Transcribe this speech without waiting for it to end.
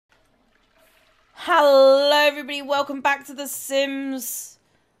Hello everybody, welcome back to The Sims.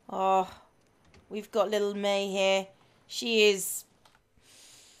 Oh, we've got little May here. She is,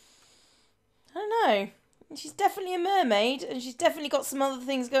 I don't know, she's definitely a mermaid and she's definitely got some other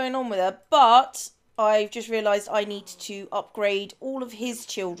things going on with her, but I've just realised I need to upgrade all of his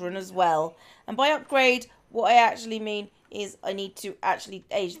children as well. And by upgrade, what I actually mean is I need to actually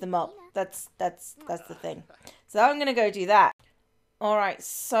age them up. That's the thing. So I'm going to go do that. Alright,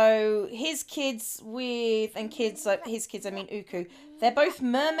 so his kids his kids, I mean Uku, they're both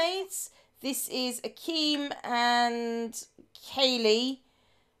mermaids. This is Akeem and Kaylee,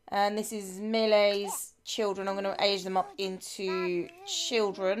 and this is Mile's children. I'm going to age them up into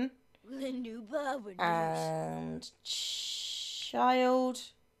children. And child.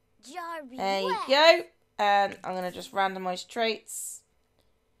 There you go. And I'm going to just randomise traits.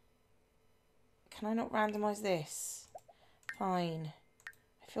 Can I not randomise this? Fine.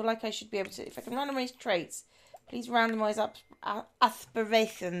 I feel like I should be able to. If I can randomise traits, please randomise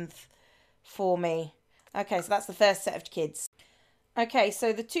aspirations for me. Okay, so that's the first set of kids. Okay,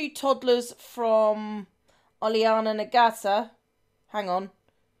 so the two toddlers from Oliana Nagata. Hang on.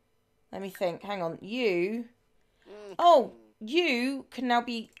 Let me think. Hang on. You. Oh, you can now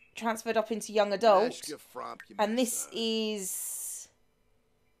be transferred up into young adult. And this is.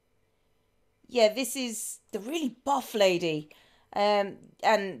 Yeah, this is the really buff lady. And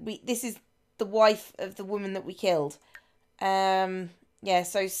this is the wife of the woman that we killed. Yeah,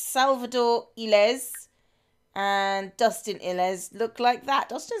 so Salvador Iles and Dustin Iles look like that.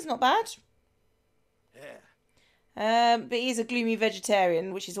 Dustin's not bad. Yeah. But he's a gloomy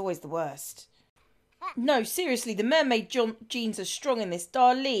vegetarian, which is always the worst. No, seriously, the mermaid genes are strong in this.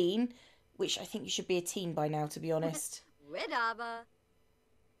 Darlene, which I think you should be a teen by now, to be honest.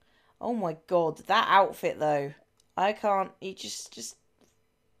 Oh my god, that outfit though. I can't, I just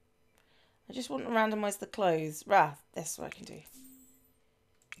want to randomise the clothes. That's what I can do.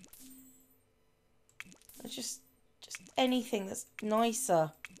 Just anything that's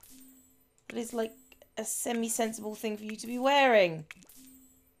nicer. That is like a semi-sensible thing for you to be wearing.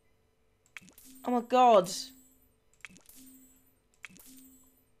 Oh my god.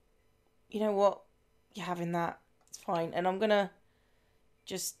 You know what? You're having that. It's fine. And I'm gonna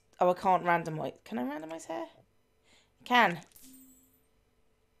just... Oh, I can't randomise. Can I randomise hair? I can.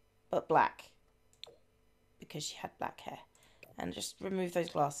 But black. Because she had black hair. And just remove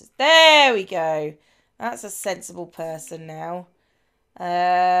those glasses. There we go. That's a sensible person now.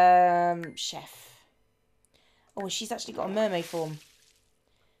 Chef. Oh, she's actually got a mermaid form.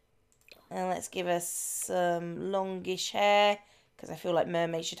 And let's give her some longish hair. Because I feel like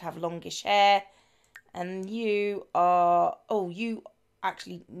mermaids should have longish hair. And you are... Oh, you...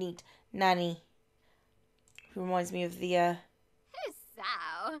 actually need Nanny, who reminds me of the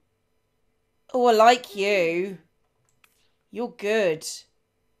oh, I like you. You're good.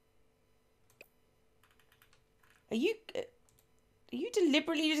 Are you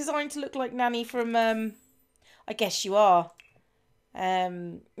deliberately designed to look like Nanny from I guess you are.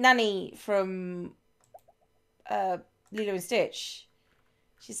 Nanny from Lilo and Stitch.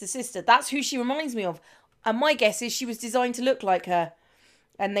 She's the sister. That's who she reminds me of. And my guess is she was designed to look like her.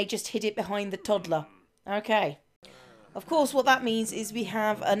 And they just hid it behind the toddler. Okay. Of course, what that means is we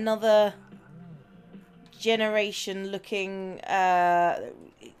have another generation looking...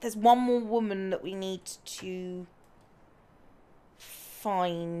 there's one more woman that we need to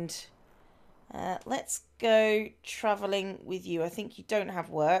find. Let's go travelling with you. I think you don't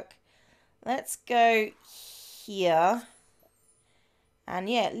have work. Let's go here. And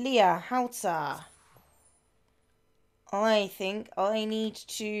yeah, Leah Hauta. I think I need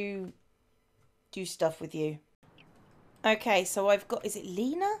to do stuff with you. Okay, so I've got... Is it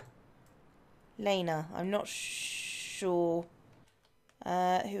Lena? Lena. I'm not sure.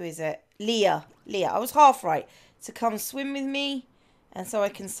 Who is it? Leah. Leah. I was half right. To come swim with me. And so I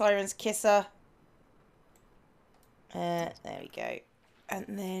can Siren's kiss her. There we go. And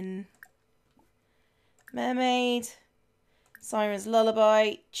then... Mermaid. Siren's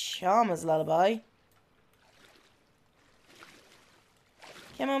lullaby. Charmer's lullaby.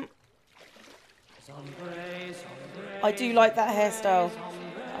 Come on. I do like that hairstyle.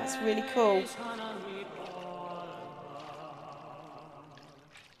 That's really cool.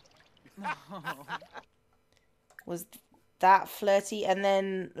 Was that flirty? And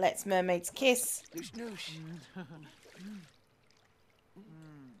then let's mermaids kiss.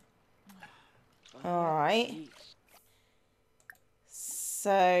 Alright.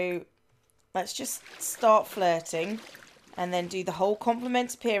 So let's just start flirting. And then do the whole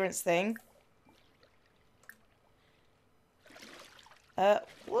compliment appearance thing.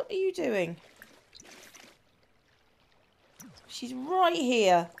 What are you doing? She's right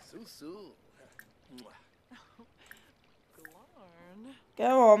here.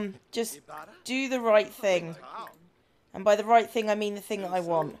 Go on. Just do the right thing. And by the right thing, I mean the thing that I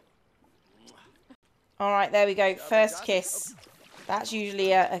want. Alright, there we go. First kiss. That's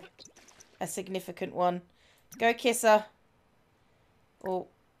usually a significant one. Go kiss her. Or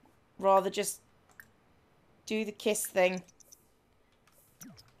rather just do the kiss thing.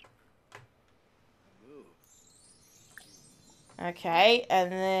 Okay,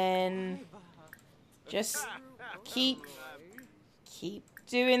 and then just keep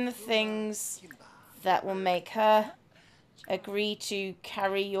doing the things that will make her agree to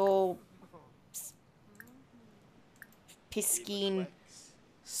carry your piscine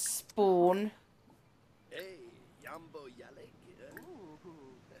spawn.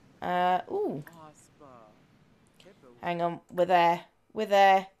 Ooh. Hang on, we're there. We're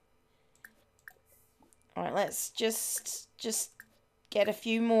there. Alright, let's just get a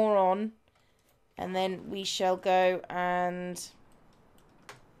few more on. And then we shall go and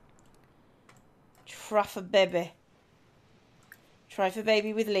try for baby. Try for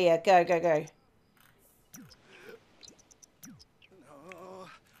baby with Leah. Go, go, go.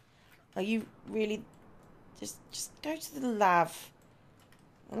 Are you really... Just go to the lav.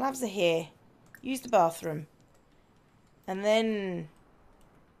 The lavs are here. Use the bathroom. And then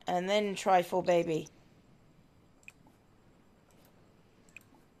try for baby.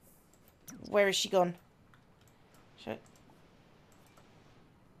 Where is she gone?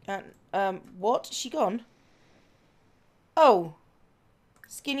 What? She gone? Oh.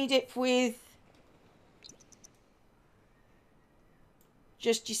 Skinny dip with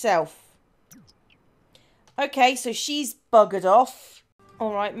just yourself. Okay, so she's buggered off.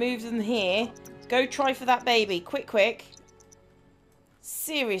 Alright, move them here. Go try for that baby. Quick, quick.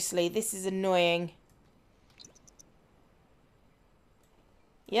 Seriously, this is annoying.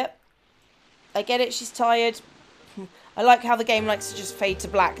 Yep. I get it, she's tired. I like how the game likes to just fade to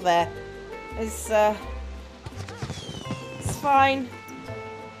black there. It's fine.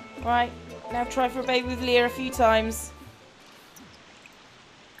 Right, now try for a baby with Leah a few times.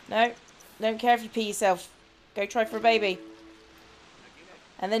 No, don't care if you pee yourself. Go try for a baby.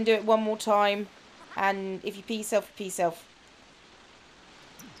 And then do it one more time. And if you pee yourself, you pee yourself.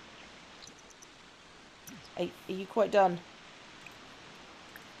 Are you quite done?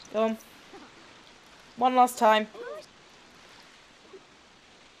 Go on. One last time.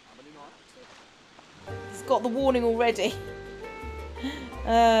 It's got the warning already.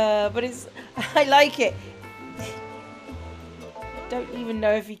 But it's... I like it. Don't even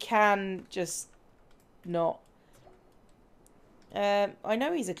know if he can just not. I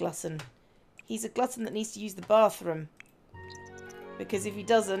know he's a glutton. He's a glutton that needs to use the bathroom. Because if he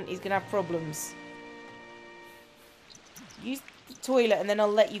doesn't, he's going to have problems. Use the toilet and then I'll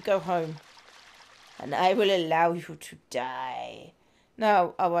let you go home. And I will allow you to die.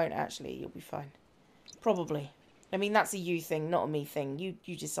 No, I won't actually. You'll be fine. Probably. I mean, that's a you thing, not a me thing.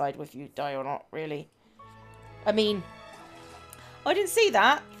 You decide if you die or not, really. I mean, I didn't see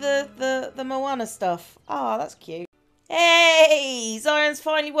that. The Moana stuff. Ah, that's cute. Hey! Zion's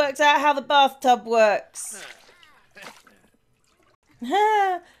finally worked out how the bathtub works.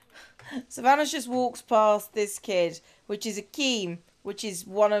 Savannah just walks past this kid, which is Akeem, which is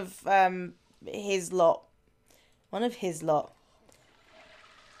one of his lot. One of his lot.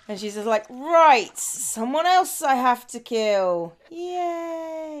 And she's just like, right, someone else I have to kill.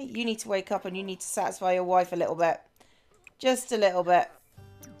 Yay. You need to wake up and you need to satisfy your wife a little bit. Just a little bit.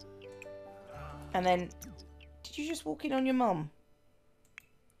 And then, did you just walk in on your mum?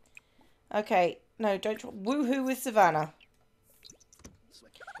 Okay, no, don't try. Woohoo with Savannah.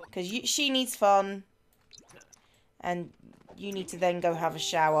 Because she needs fun. And you need to then go have a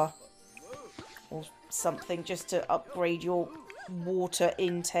shower. Or something just to upgrade your water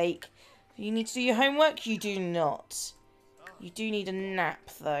intake. You need to do your homework? You do not. You do need a nap,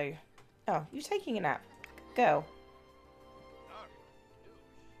 though. Oh, you're taking a nap. Girl.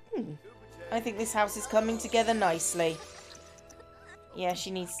 I think this house is coming together nicely. Yeah,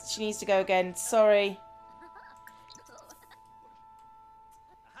 she needs to go again. Sorry.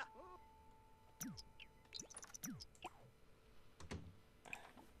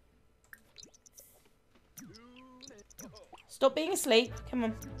 Stop being asleep. Come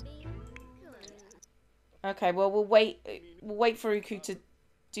on. Okay, well we'll wait for Uku to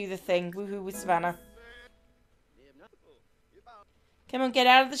do the thing. Woohoo with Savannah. Come on, get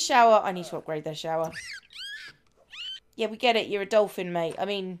out of the shower. I need to upgrade their shower. Yeah, we get it. You're a dolphin, mate. I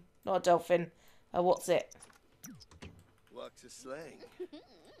mean, not a dolphin. What's it? Walks a slang.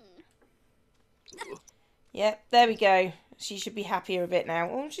 Yep, there we go. She should be happier a bit now.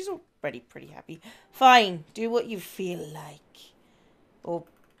 Oh, she's already pretty happy. Fine. Do what you feel like. Or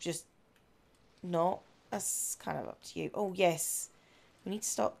just not. That's kind of up to you. Oh, yes. We need to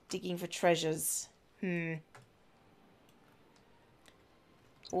start digging for treasures. Or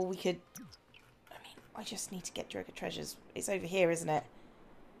we could... I mean, I just need to get Joker treasures. It's over here, isn't it?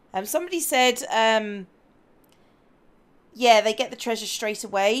 Somebody said, yeah, they get the treasure straight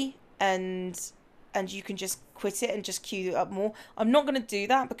away, and you can just quit it and just queue it up more. I'm not going to do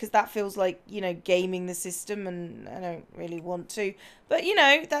that because that feels like, you know, gaming the system, and I don't really want to. But, you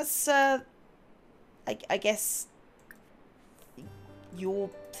know, that's, I guess, your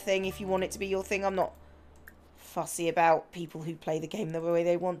thing if you want it to be your thing. I'm not fussy about people who play the game the way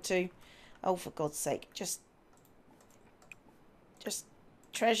they want to. Oh, for God's sake, just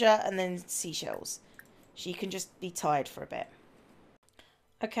treasure and then seashells. She can just be tired for a bit.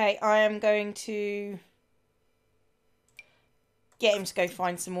 Okay, I am going to get him to go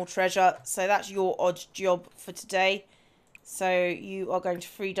find some more treasure. So that's your odd job for today. So you are going to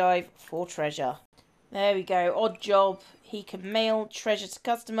free dive for treasure. There we go, odd job. He can mail treasure to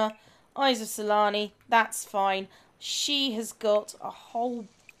customer. Eyes of Solani, that's fine. She has got a whole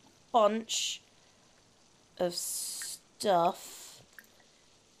bunch of stuff.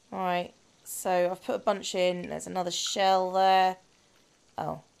 Alright, so I've put a bunch in. There's another shell there.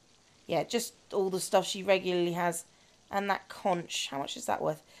 Oh, yeah, just all the stuff she regularly has. And that conch, how much is that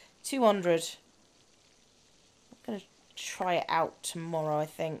worth? 200. I'm going to try it out tomorrow, I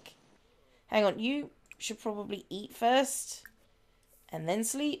think. Hang on, you should probably eat first. And then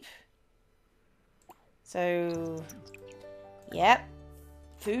sleep. So, yep.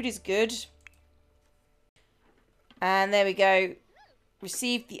 Food is good. And there we go.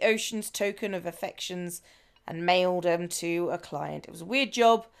 Received the ocean's token of affections and mailed them to a client. It was a weird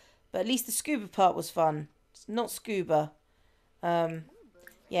job, but at least the scuba part was fun. It's not scuba. Yeah,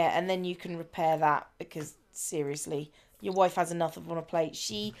 and then you can repair that because, seriously, your wife has enough on a plate.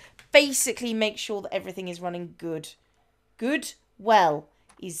 She basically makes sure that everything is running good. Good? Well,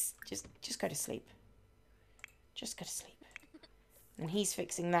 is just go to sleep. Just go to sleep. And he's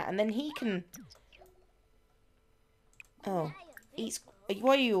fixing that. And then he can... Oh.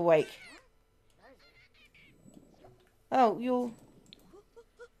 Why are you awake? Oh, you're...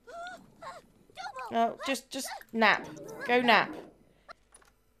 No, just nap. Go nap.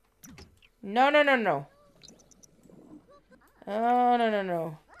 No. Oh,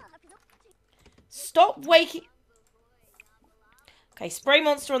 no. Stop waking... Okay, spray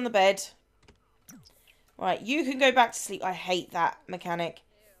monster on the bed. Right, you can go back to sleep. I hate that mechanic.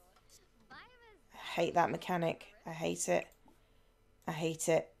 I hate that mechanic. I hate it. I hate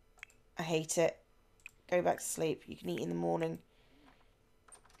it. I hate it. Go back to sleep. You can eat in the morning.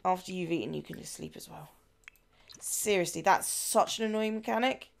 After you've eaten, you can just sleep as well. Seriously, that's such an annoying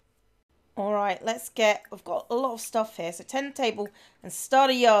mechanic. Alright, let's get... We've got a lot of stuff here. So, tend the table and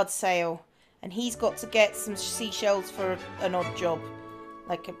start a yard sale. And he's got to get some seashells for an odd job.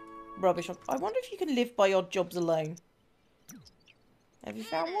 Like a rubbish job. I wonder if you can live by odd jobs alone. Have you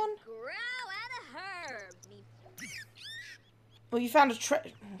found one? Well, you found a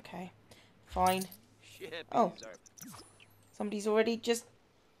okay. Fine. Oh. Somebody's already just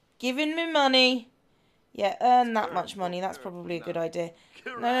giving me money. Yeah, earn that much money. That's probably a good idea.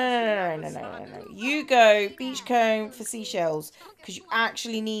 No. You go beachcomb for seashells. Because you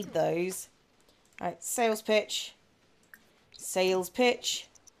actually need those. Alright, sales pitch. Sales pitch.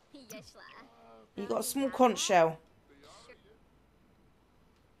 You got a small conch shell.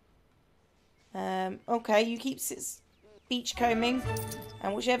 Okay, you keep beachcombing.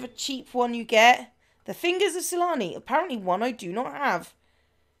 And whichever cheap one you get. The fingers of Silani. Apparently one I do not have.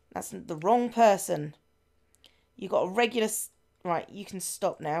 That's the wrong person. You got a regular... Right, you can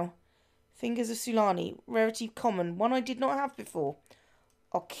stop now. Fingers of Sulani. Rarity common. One I did not have before.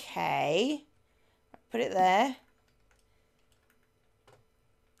 Okay. Put it there.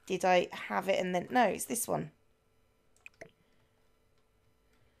 Did I have it and then... No, it's this one.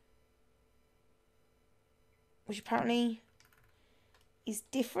 Which apparently is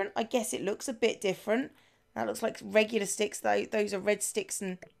different. I guess it looks a bit different. That looks like regular sticks. Those are red sticks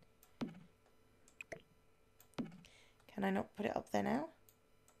and... Can I not put it up there now?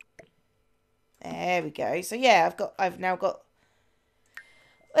 There we go. So yeah, I've now got...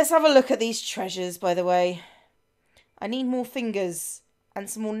 Let's have a look at these treasures, by the way. I need more fingers and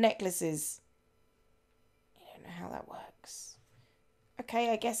some more necklaces. I don't know how that works.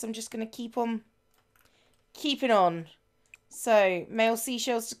 Okay, I guess I'm just going to keep on keeping on. So, mail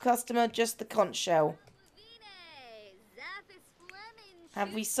seashells to customer, just the conch shell.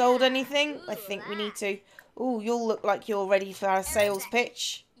 Have we sold anything? I think we need to. Oh, you'll look like you're ready for our sales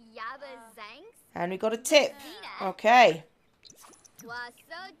pitch. And we got a tip. Okay.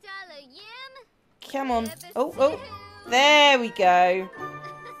 Come on. Oh, oh. There we go.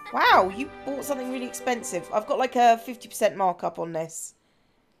 Wow, you bought something really expensive. I've got like a 50% markup on this.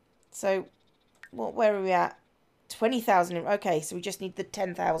 So, where are we at? 20,000. Okay, so we just need the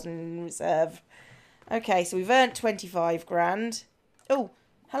 10,000 in reserve. Okay, so we've earned 25 grand. Oh,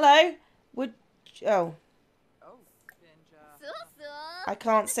 hello. Oh. I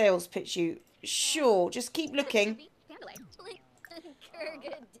can't sales pitch you. Sure, just keep looking.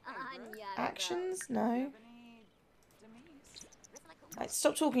 Actions? No. Right,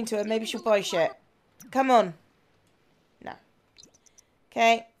 stop talking to her. Maybe she'll buy shit. Come on. No.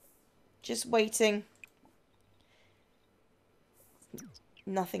 Okay. Just waiting.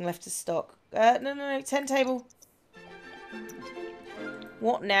 Nothing left to stock. No. 10 table.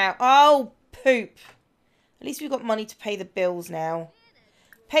 What now? Oh, poop. At least we've got money to pay the bills now.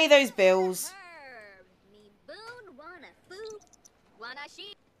 Pay those bills.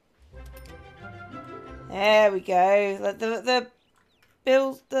 There we go. The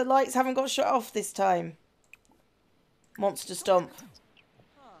bills, the lights haven't got shut off this time. Monster stomp.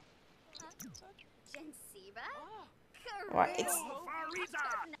 Right, it's...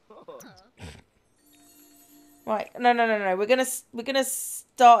 Right, no. We're gonna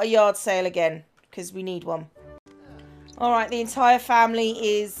start a yard sale again because we need one. All right, the entire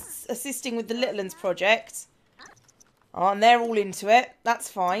family is assisting with the Little Uns project. Oh, and they're all into it. That's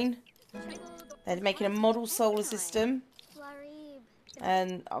fine. They're making a model solar system.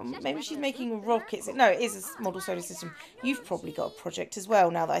 And maybe she's making rockets. No, it is a model solar system. You've probably got a project as well,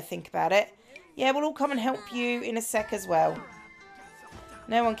 now that I think about it. Yeah, we'll all come and help you in a sec as well.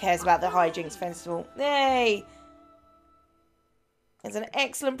 No one cares about the Hijinks Festival. Yay! It's an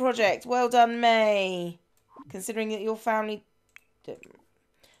excellent project. Well done, May. Considering that your family...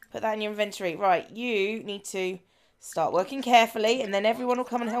 Put that in your inventory. Right, you need to start working carefully and then everyone will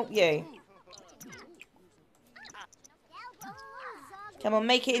come and help you. Come on,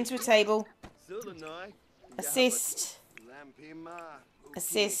 make it into a table. Assist.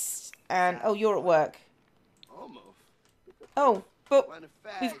 Assist. And... Oh, you're at work. Oh, but...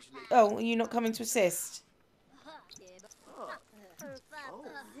 Oh, are you not coming to assist?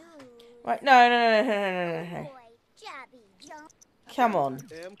 Right, no. Come on.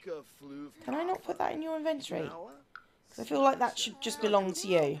 Can I not put that in your inventory? Because I feel like that should just belong to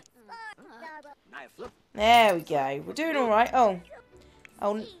you. There we go. We're doing all right. Oh,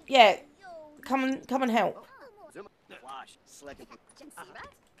 yeah. Come and help.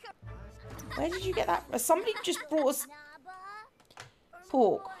 Where did you get that? Somebody just brought us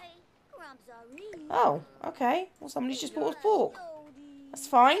pork. Oh, okay. Well, somebody's just brought us pork. That's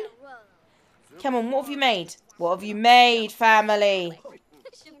fine. Come on, what have you made? What have you made, family?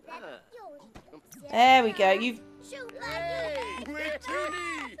 There we go.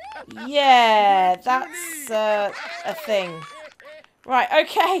 Yeah, that's a thing. Right,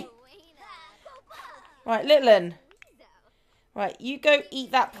 okay. Right, Little Un. Right, you go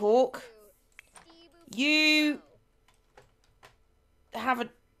eat that pork. You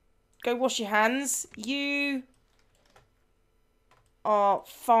go wash your hands. You are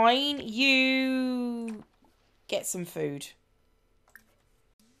fine. You get some food.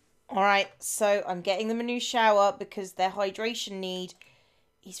 Alright, so I'm getting them a new shower because their hydration need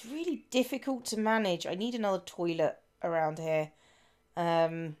is really difficult to manage. I need another toilet around here.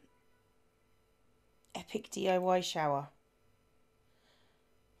 Epic DIY shower.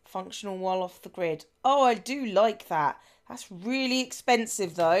 Functional while off the grid. Oh, I do like that. That's really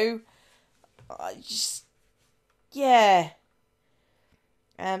expensive though. Yeah.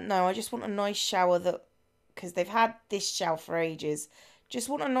 No, I just want a nice shower that, because they've had this shower for ages. Just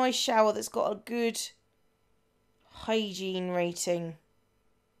want a nice shower that's got a good hygiene rating.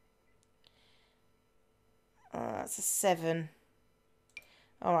 That's a 7.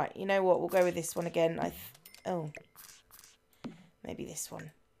 Alright, you know what? We'll go with this one again. Oh. Maybe this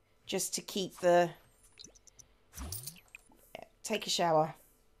one. Just to keep the... Yeah, take a shower.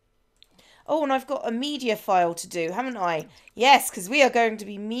 Oh, and I've got a media file to do, haven't I? Yes, because we are going to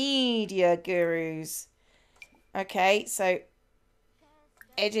be media gurus. Okay, so...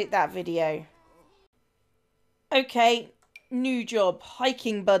 edit that video. Okay, new job.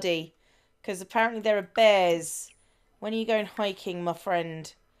 Hiking buddy. Because apparently there are bears. When are you going hiking, my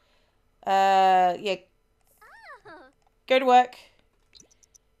friend? Yeah. Go to work.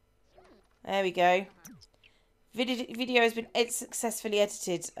 There we go. Video has been successfully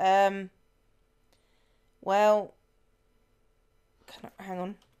edited. Well, hang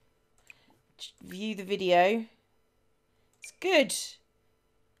on. view the video. It's good.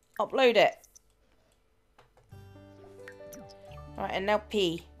 Upload it. Right, and now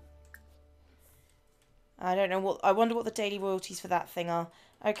P. I don't know what... I wonder what the daily royalties for that thing are.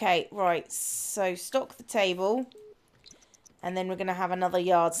 Okay, right. So, stock the table. And then we're going to have another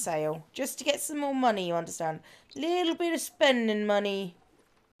yard sale. Just to get some more money, you understand. Little bit of spending money.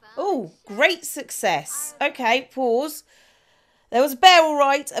 Oh, great success. Okay, pause. There was a bear, all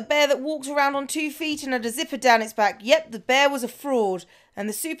right. A bear that walked around on 2 feet and had a zipper down its back. Yep, the bear was a fraud. And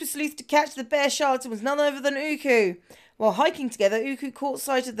the super sleuth to catch the bear charlatan was none other than Uku. While hiking together, Uku caught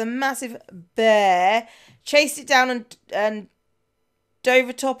sight of the massive bear, chased it down and dove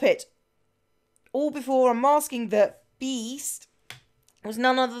atop it. All before unmasking the beast was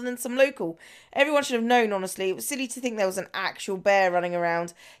none other than some local. Everyone should have known, honestly. It was silly to think there was an actual bear running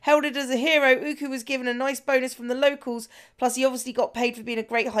around. Heralded as a hero, Uku was given a nice bonus from the locals, plus he obviously got paid for being a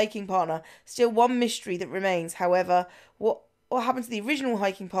great hiking partner. Still one mystery that remains. However, what happened to the original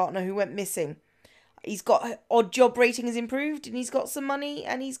hiking partner who went missing? He's got odd job rating has improved, and he's got some money,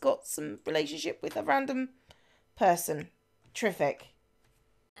 and he's got some relationship with a random person. Terrific.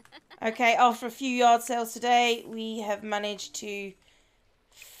 Okay, after a few yard sales today, we have managed to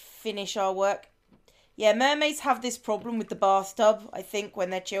finish our work. Yeah, mermaids have this problem with the bathtub, I think, when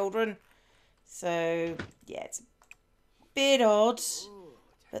they're children. So, yeah, it's a bit odd.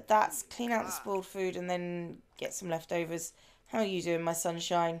 But that's clean out the spoiled food and then get some leftovers. How are you doing, my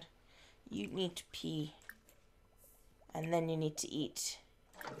sunshine? You need to pee. And then you need to eat.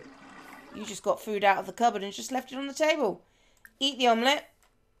 You just got food out of the cupboard and just left it on the table. Eat the omelette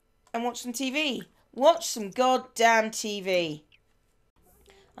and watch some TV. Watch some goddamn TV.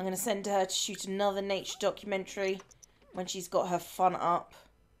 I'm going to send her to shoot another nature documentary when she's got her fun up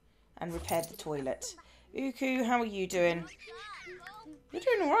and repaired the toilet. Uku, how are you doing? You're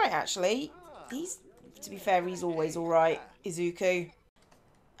doing alright, actually. To be fair, he's always alright, is Uku.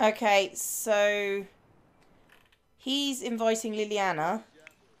 Okay, so he's inviting Liliana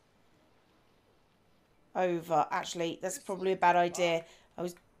over. Actually, that's probably a bad idea.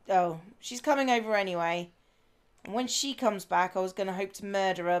 She's coming over anyway. And when she comes back, I was going to hope to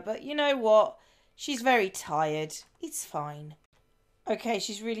murder her. But you know what? She's very tired. It's fine. Okay,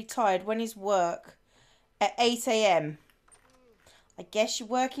 she's really tired. When is work? At 8 AM. I guess you're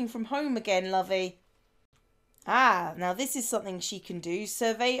working from home again, lovey. Ah, now this is something she can do.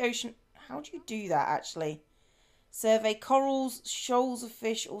 Survey ocean... How do you do that, actually? Survey corals, shoals of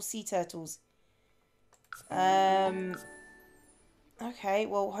fish, or sea turtles. Okay,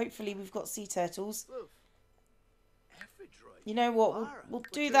 well, hopefully we've got sea turtles. You know what? We'll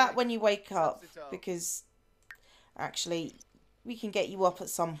do that when you wake up. Because, actually, we can get you up at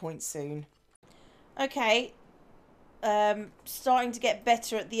some point soon. Okay. Starting to get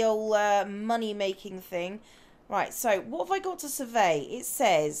better at the old money-making thing. Right, so what have I got to survey? It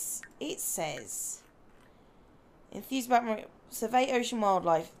says, enthused about survey ocean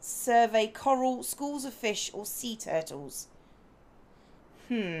wildlife, survey coral, schools of fish, or sea turtles.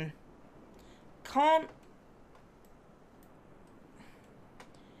 Can't.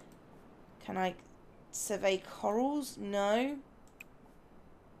 Can I survey corals? No.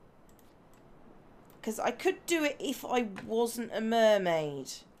 Because I could do it if I wasn't a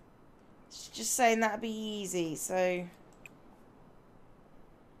mermaid. Just saying that'd be easy, so...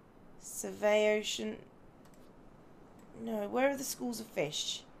 Survey ocean... No, where are the schools of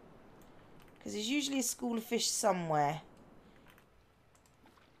fish? Because there's usually a school of fish somewhere.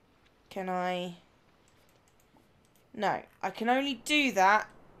 Can I... No, I can only do that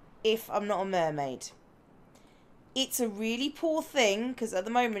if I'm not a mermaid. It's a really poor thing, because at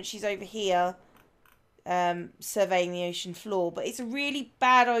the moment she's over here... surveying the ocean floor, but it's a really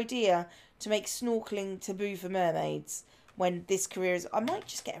bad idea to make snorkeling taboo for mermaids when this career is... I might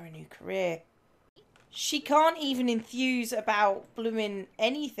just get her a new career. She can't even enthuse about blooming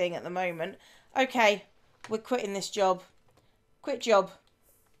anything at the moment. Okay, we're quitting this job. Quit job.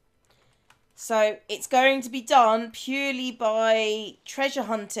 So it's going to be done purely by treasure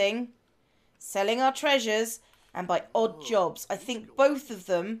hunting, selling our treasures, and by odd jobs. I think both of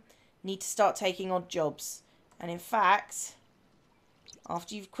them need to start taking odd jobs. And in fact,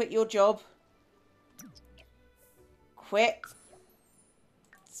 after you've quit your job, quit.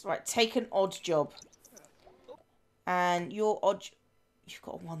 That's right, take an odd job. And your odd... You've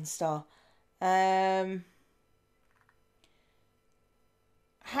got a 1 star.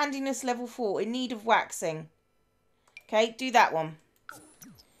 Handiness level 4, in need of waxing. Okay, do that one.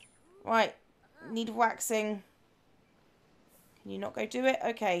 Right, need of waxing. Can you not go do it?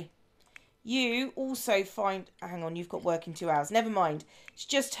 Okay. You also find... Hang on, you've got work in 2 hours. Never mind. It's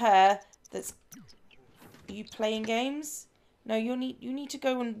just her that's... Are you playing games? No, you need to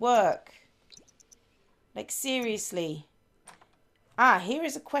go and work. Like, seriously. Ah, here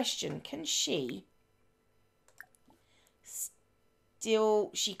is a question. Can she...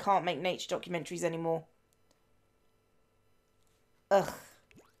 Still, she can't make nature documentaries anymore. Ugh.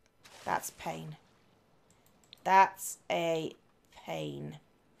 That's pain. That's a pain.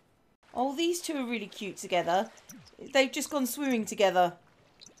 Oh, these two are really cute together. They've just gone swimming together.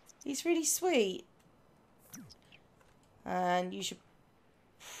 He's really sweet. And you should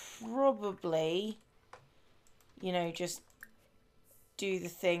probably, you know, just do the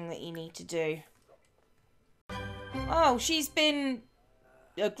thing that you need to do. Oh, she's been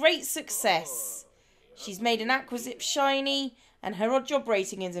a great success. She's made an acquisite shiny and her odd job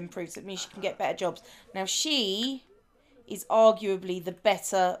rating is improved. So that means she can get better jobs. Now she is arguably the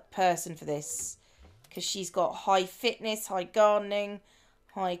better person for this. Because she's got high fitness, high gardening,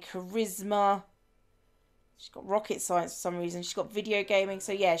 high charisma. She's got rocket science for some reason. She's got video gaming.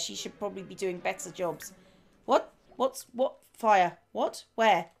 So yeah, she should probably be doing better jobs. What? What? Fire. What?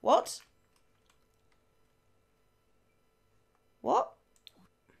 Where? What? What?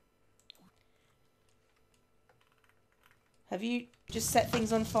 Have you just set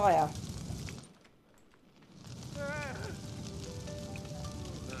things on fire?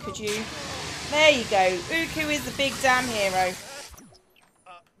 Could you? There you go. Uku is the big damn hero.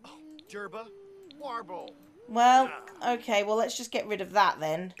 Gerba, warble. Well, okay. Well, let's just get rid of that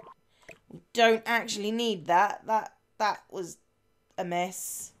then. We don't actually need that. That was a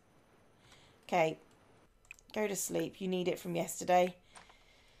mess. Okay. Go to sleep. You need it from yesterday.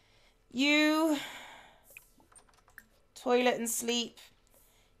 You... Toilet and sleep.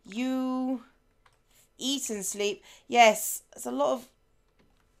 You... Eat and sleep. Yes. There's a lot of...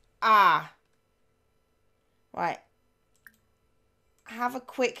 Ah. Right. Have a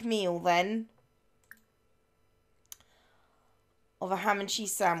quick meal then. Of a ham and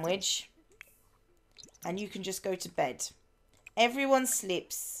cheese sandwich. And you can just go to bed. Everyone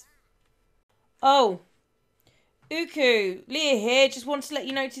sleeps. Oh. Uku, Leah here. Just wanted to let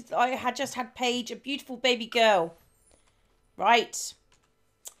you know that I had just had Paige, a beautiful baby girl. Right.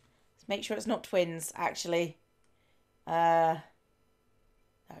 Let's make sure it's not twins, actually. No,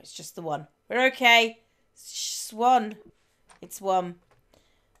 it's just the one. We're okay. It's one. It's one.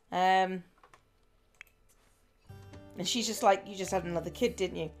 And she's just like, you just had another kid,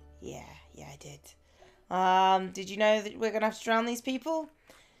 didn't you? Yeah, I did. Did you know that we're going to have to drown these people?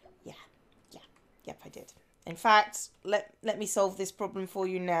 Yep, I did. In fact, let me solve this problem for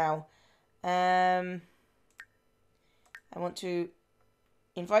you now. I want to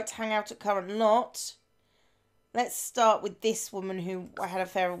invite to hang out at current lot. Let's start with this woman who I had an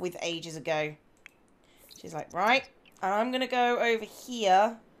affair with ages ago. She's like, right, and I'm going to go over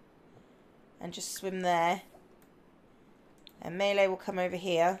here and just swim there. And Melee will come over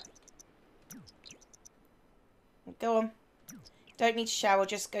here. Go on. Don't need to shower,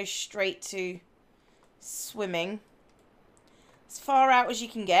 just go straight to swimming. As far out as you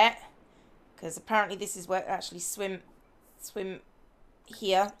can get. Because apparently this is where actually swim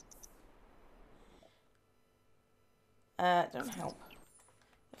here. Don't help.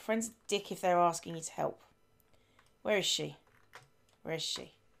 A friend's a dick if they're asking you to help. Where is she? Where is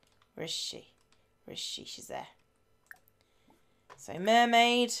she? Where is she? Where is she? She's there. So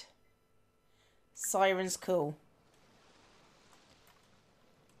mermaid. Siren's cool.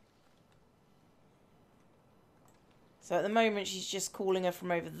 So at the moment she's just calling her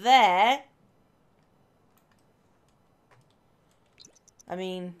from over there. I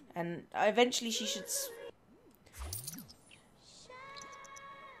mean, and eventually she should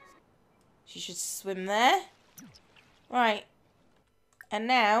swim there. Right. And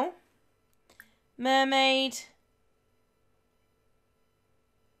now mermaid,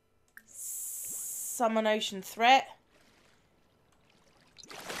 summon ocean threat.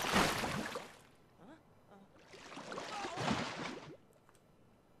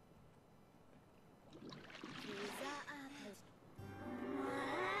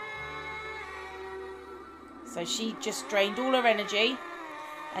 So she just drained all her energy.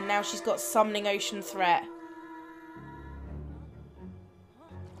 And now she's got summoning ocean threat.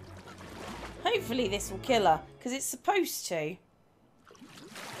 Hopefully this will kill her. Because it's supposed to.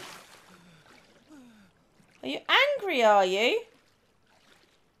 Are you angry, are you?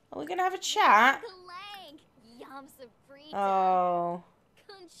 Are we going to have a chat? Oh.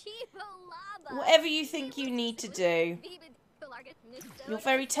 Whatever you think you need to do. You're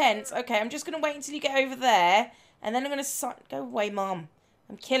very tense. Okay, I'm just going to wait until you get over there. And then I'm going to... Go away, Mum.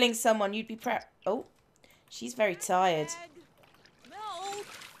 I'm killing someone. You'd be proud. Oh. She's very tired.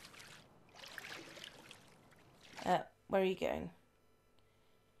 Where are you going?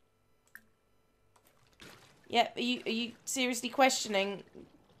 Yep, are you seriously questioning?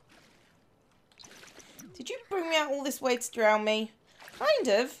 Did you bring me out all this way to drown me? Kind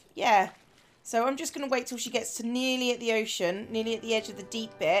of, yeah. So I'm just going to wait till she gets to nearly at the ocean, nearly at the edge of the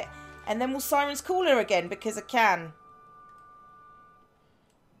deep bit, and then we'll Siren's Call her again because I can.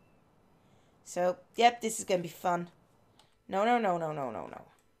 So, yep, this is going to be fun. No, no, no, no, no, no, no.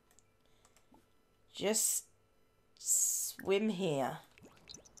 Just swim here.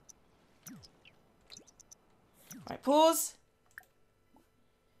 Right, pause.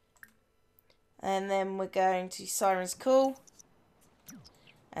 And then we're going to Siren's Call.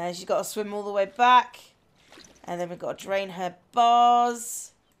 And she's got to swim all the way back. And then we've got to drain her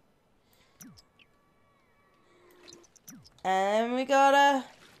bars. And we gotta...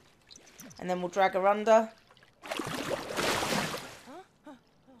 And then we'll drag her under.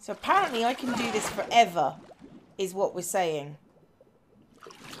 So apparently I can do this forever, is what we're saying.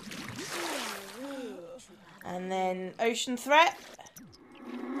 And then Ocean Threat.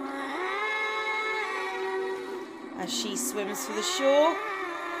 As she swims for the shore.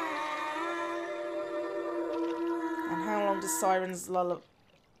 And how long does Siren's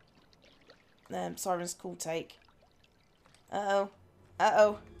Call take? Uh-oh.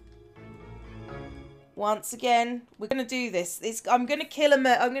 Uh-oh. Once again, we're going to do this. I'm going to kill I'm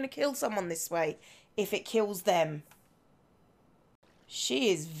going to kill someone this way if it kills them. She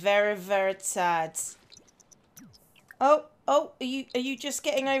is very, very sad. Oh, are you just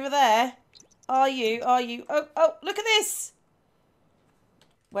getting over there? Are you? Oh, look at this.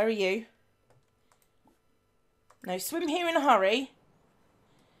 Where are you? No, swim here in a hurry.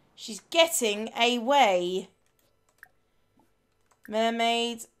 She's getting away.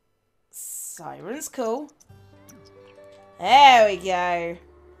 Mermaid. Siren's Call. There we go.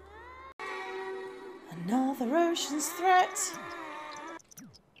 Another ocean's threat.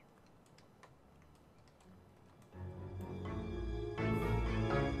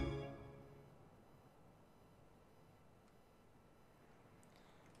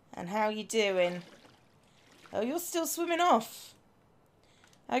 And how you doing? Oh, you're still swimming off.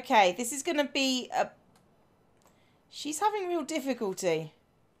 Okay, this is going to be a... She's having real difficulty.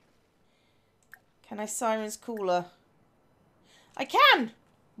 Can I Siren's Call her? I can!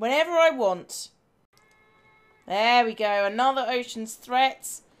 Whenever I want. There we go. Another ocean's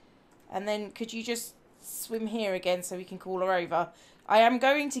threat. And then could you just swim here again so we can call her over? I am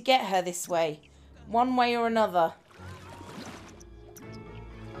going to get her this way. One way or another.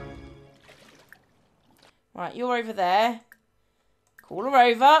 Right, you're over there. Call her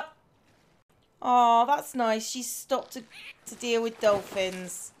over. Oh, that's nice. She's stopped to deal with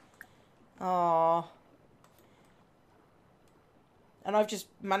dolphins. Oh. And I've just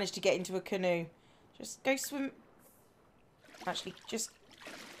managed to get into a canoe. Just go swim. Actually, just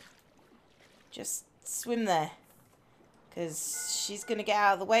swim there. Because she's going to get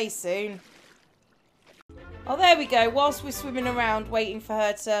out of the way soon. Oh, there we go. Whilst we're swimming around waiting for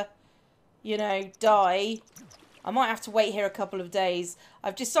her to, you know, die. I might have to wait here a couple of days.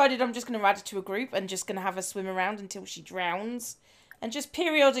 I've decided I'm just going to add her to a group and just going to have her swim around until she drowns. And just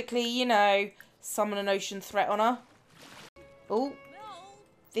periodically, you know, summon an ocean threat on her. Oh,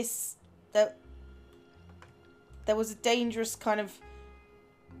 there was a dangerous kind of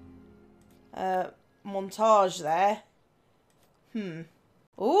montage there.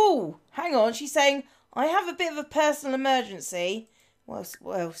 Oh, hang on. She's saying, I have a bit of a personal emergency. What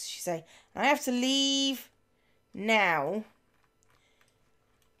else did she say? I have to leave now.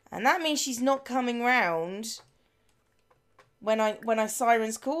 And that means she's not coming round when I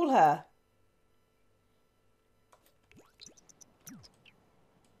Siren's Call her.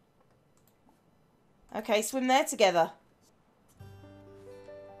 Okay, swim there together.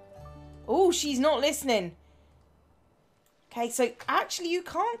 Oh, she's not listening. Okay, so actually you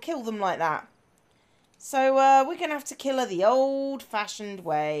can't kill them like that. So we're going to have to kill her the old-fashioned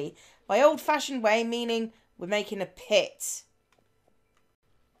way. By old-fashioned way, meaning we're making a pit.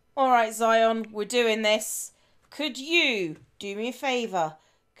 Alright, Zion, we're doing this. Could you do me a favour?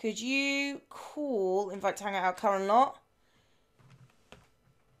 Could you call, invite to hang out our current lot?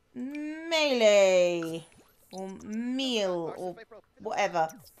 Melee. Or meal, or whatever.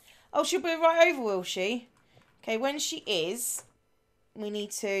 Oh, she'll be right over, will she? Okay, when she is, we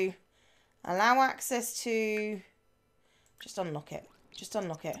need to allow access to... Just unlock it. Just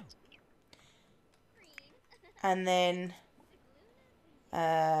unlock it. And then...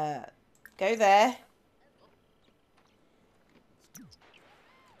 go there.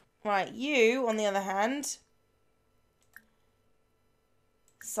 Right, you, on the other hand...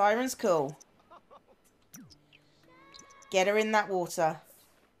 Siren's Call. Get her in that water.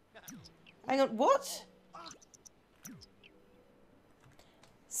 Hang on, what?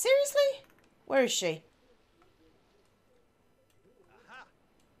 Seriously? Where is she?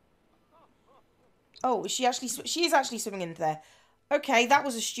 Oh, is she actually... She is actually swimming into there. Okay, that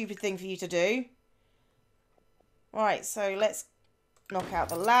was a stupid thing for you to do. Right, so let's knock out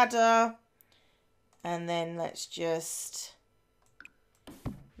the ladder. And then let's just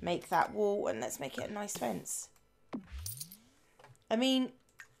make that wall. And let's make it a nice fence. I mean,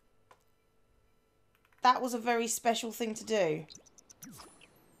 that was a very special thing to do.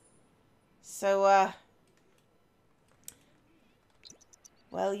 So,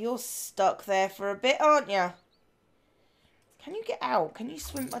 well, you're stuck there for a bit, aren't you? Can you get out? Can you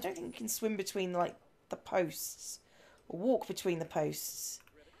swim? I don't think you can swim between, like, the posts. Or walk between the posts.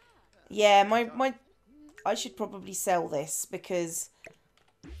 Yeah, I should probably sell this because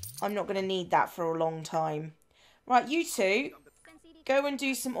I'm not going to need that for a long time. Right, you two, go and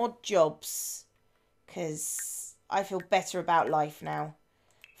do some odd jobs. Because I feel better about life now.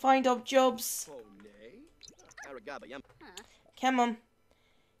 Find odd jobs. Come on.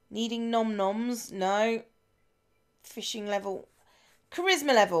 Needing nom-noms. No. Fishing level.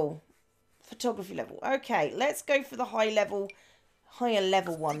 Charisma level. Photography level. Okay, let's go for the higher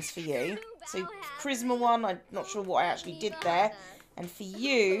level ones for you. So, charisma one, I'm not sure what I actually did there. And for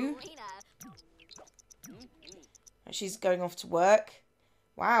you... She's going off to work.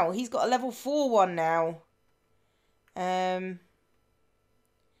 Wow, he's got a level 4 one now.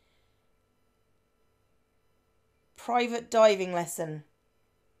 Private diving lesson.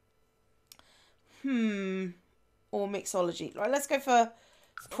 Or mixology. Right, let's go for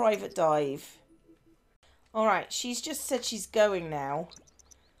private dive. Alright, she's just said she's going now.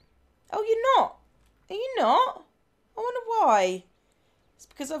 Oh, you're not? Are you not? I wonder why. It's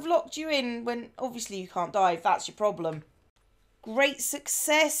because I've locked you in when obviously you can't dive. That's your problem. Great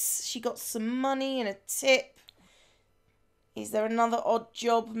success. She got some money and a tip. Is there another odd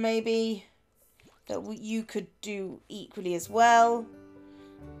job maybe that you could do equally as well?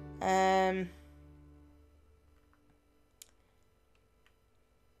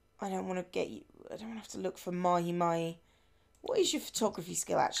 I don't want to get you... I don't have to look for mahi-mahi. What is your photography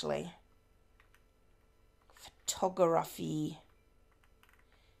skill, actually? Photography.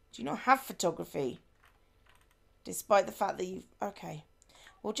 Do you not have photography? Despite the fact that you've... Okay.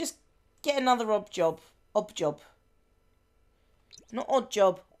 Well, just get another ob job. Ob job. Not odd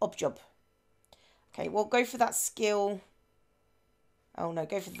job. Ob job. Okay, well, go for that skill. Oh, no.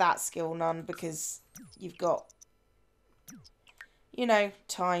 Go for that skill, none, because you've got... You know,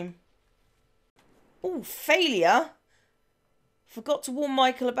 time. Oh, failure. Forgot to warn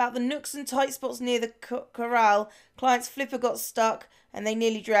Michael about the nooks and tight spots near the corral. Client's flipper got stuck and they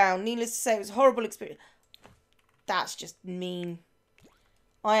nearly drowned. Needless to say, it was a horrible experience. That's just mean.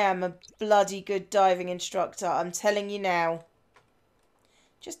 I am a bloody good diving instructor. I'm telling you now.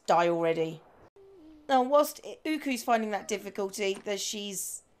 Just die already. Now, whilst Uku's finding that difficulty, that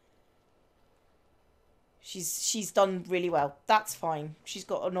she's done really well. That's fine. She's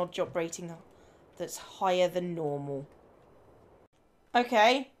got an odd job rating that's higher than normal.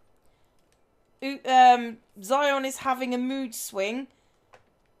 Okay. Zion is having a mood swing.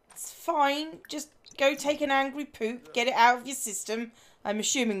 It's fine. Just go take an angry poop. Get it out of your system. I'm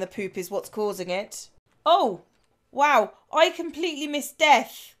assuming the poop is what's causing it. Oh! Wow. I completely missed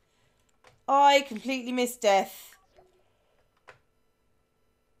death. I completely missed death.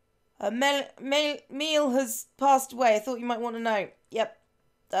 Meal has passed away. I thought you might want to know. Yep.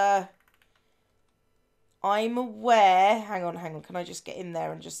 I'm aware. Hang on. Can I just get in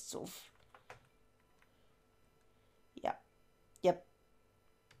there and just sort of... Yep.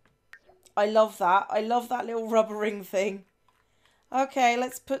 I love that. I love that little rubber ring thing. Okay,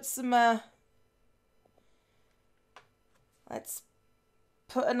 let's put some... Let's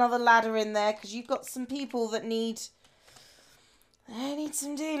put another ladder in there, because you've got some people that need... I need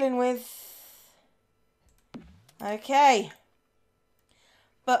some dealing with. Okay.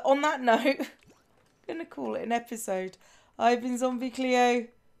 But on that note, I'm going to call it an episode. I've been ZombieCleo.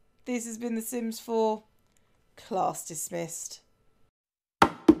 This has been The Sims 4. Class dismissed.